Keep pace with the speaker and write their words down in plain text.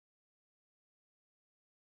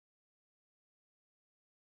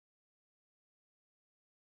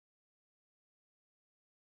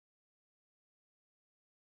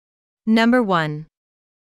Number 1.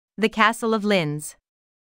 The Castle of Linz.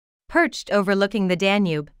 Perched overlooking the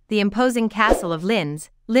Danube, the imposing Castle of Linz,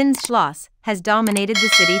 Linz Schloss, has dominated the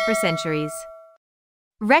city for centuries.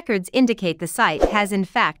 Records indicate the site has in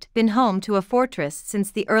fact been home to a fortress since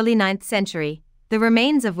the early 9th century, the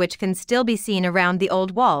remains of which can still be seen around the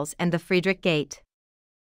old walls and the Friedrich Gate.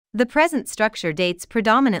 The present structure dates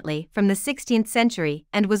predominantly from the 16th century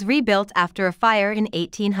and was rebuilt after a fire in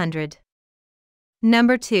 1800.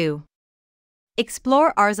 Number 2.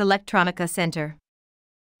 Explore Ars Electronica Center.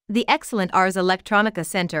 The excellent Ars Electronica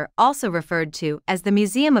Center, also referred to as the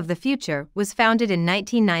Museum of the Future, was founded in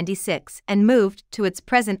 1996 and moved to its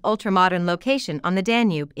present ultramodern location on the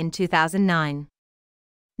Danube in 2009.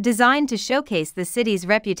 Designed to showcase the city's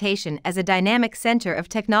reputation as a dynamic center of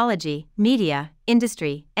technology, media,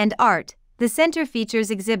 industry, and art, the center features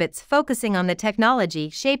exhibits focusing on the technology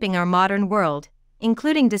shaping our modern world,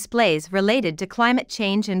 including displays related to climate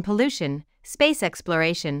change and pollution, space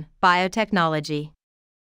exploration, biotechnology.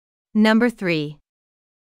 Number 3.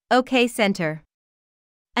 OK Center.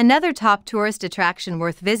 Another top tourist attraction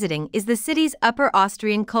worth visiting is the city's Upper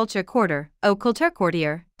Austrian Culture Quarter, o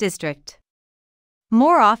Kulturquartier, district.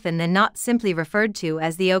 More often than not simply referred to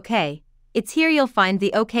as the OK, it's here you'll find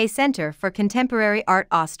the OK Center for Contemporary Art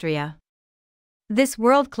Austria. This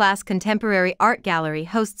world-class contemporary art gallery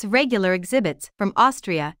hosts regular exhibits from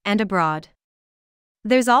Austria and abroad.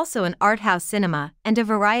 There's also an art house cinema and a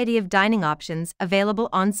variety of dining options available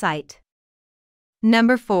on site.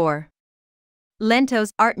 Number 4.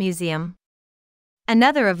 Lentos Art Museum.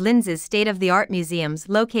 Another of Linz's state-of-the-art museums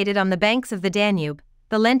located on the banks of the Danube,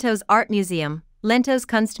 the Lentos Art Museum, Lentos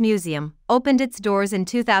Kunstmuseum, opened its doors in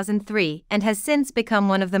 2003 and has since become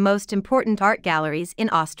one of the most important art galleries in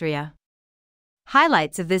Austria.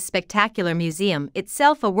 Highlights of this spectacular museum,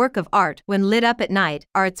 itself a work of art when lit up at night,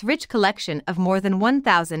 are its rich collection of more than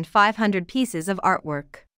 1,500 pieces of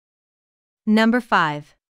artwork. Number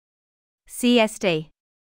 5. St.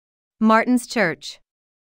 Martin's Church.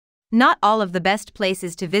 Not all of the best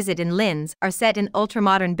places to visit in Linz are set in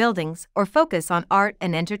ultramodern buildings or focus on art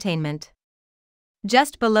and entertainment.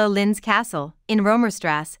 Just below Linz Castle, in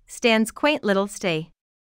Romerstrasse, stands quaint little St.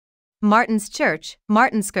 Martin's Church,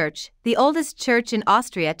 Martinskirche, the oldest church in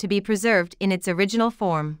Austria to be preserved in its original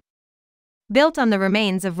form. Built on the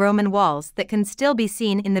remains of Roman walls that can still be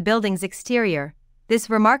seen in the building's exterior, this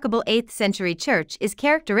remarkable 8th century church is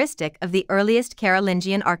characteristic of the earliest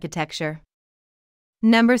Carolingian architecture.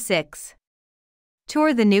 Number 6.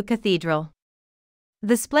 Tour the new cathedral.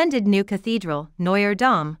 The splendid new cathedral, Neuer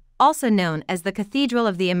Dom, also known as the Cathedral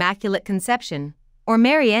of the Immaculate Conception, or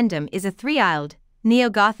Mariendom, is a three-aisled,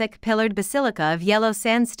 neo-Gothic pillared basilica of yellow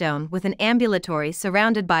sandstone with an ambulatory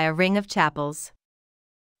surrounded by a ring of chapels.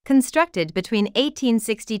 Constructed between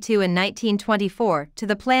 1862 and 1924 to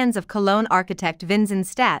the plans of Cologne architect Vincent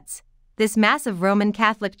Statz, this massive Roman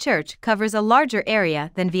Catholic church covers a larger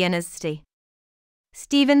area than Vienna's St.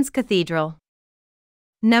 Stephen's Cathedral.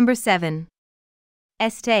 Number 7.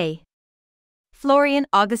 St. Florian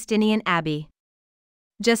Augustinian Abbey.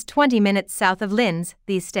 Just 20 minutes south of Linz,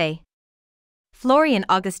 the St. Florian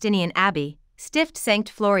Augustinian Abbey, Stift Sankt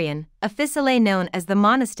Florian, officially known as the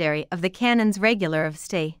Monastery of the Canons Regular of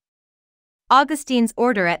St. Augustine's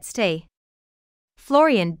Order at St.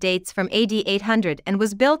 Florian, dates from AD 800 and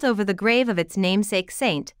was built over the grave of its namesake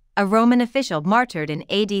saint, a Roman official martyred in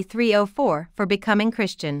AD 304 for becoming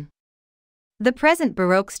Christian. The present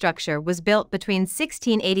Baroque structure was built between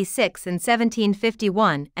 1686 and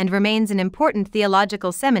 1751 and remains an important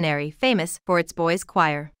theological seminary famous for its boys'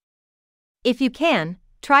 choir. If you can,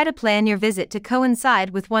 try to plan your visit to coincide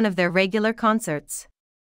with one of their regular concerts.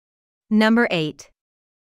 Number 8.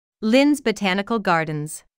 Linz Botanical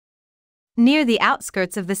Gardens. Near the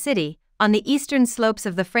outskirts of the city, on the eastern slopes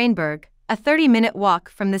of the Freinberg, a 30-minute walk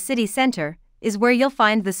from the city center, is where you'll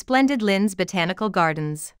find the splendid Linz Botanical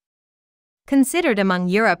Gardens. Considered among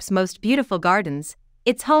Europe's most beautiful gardens,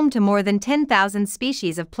 it's home to more than 10,000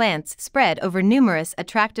 species of plants spread over numerous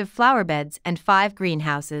attractive flower beds and 5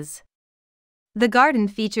 greenhouses. The garden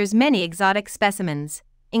features many exotic specimens,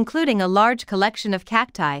 including a large collection of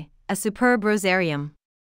cacti, a superb rosarium.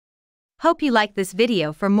 Hope you like this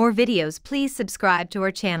video. For more videos, please subscribe to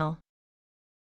our channel.